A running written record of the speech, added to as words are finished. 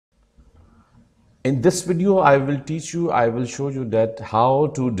In this video, I will show you that how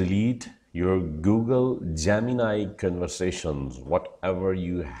to delete your Google Gemini conversations, whatever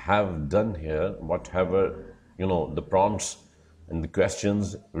you have done here, whatever, the prompts and the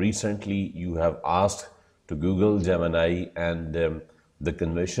questions recently you have asked to Google Gemini and the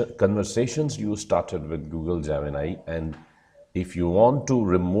conversations you started with Google Gemini. And if you want to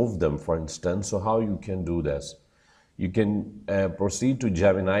remove them, for instance, so how you can do this? You can proceed to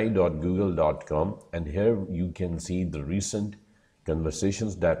gemini.google.com, and here you can see the recent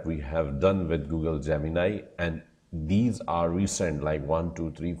conversations that we have done with Google Gemini, and these are recent, like 1,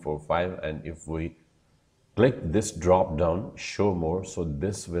 2, 3, 4, 5. And if we click this drop down, show more, so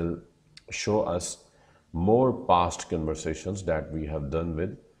this will show us more past conversations that we have done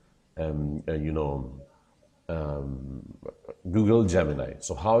with Google Gemini.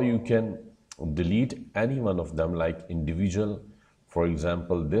 So how you can delete any one of them, like individual, for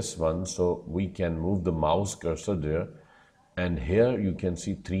example this one. So we can move the mouse cursor there, and here you can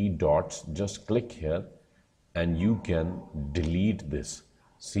see 3 dots. Just click here and you can delete this.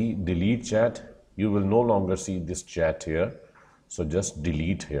 See, delete chat. You will no longer see this chat here, so just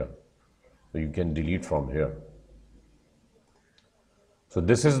delete here. So you can delete from here. So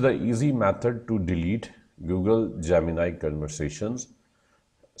this is the easy method to delete Google Gemini conversations.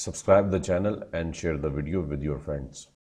 Subscribe the channel and share the video with your friends.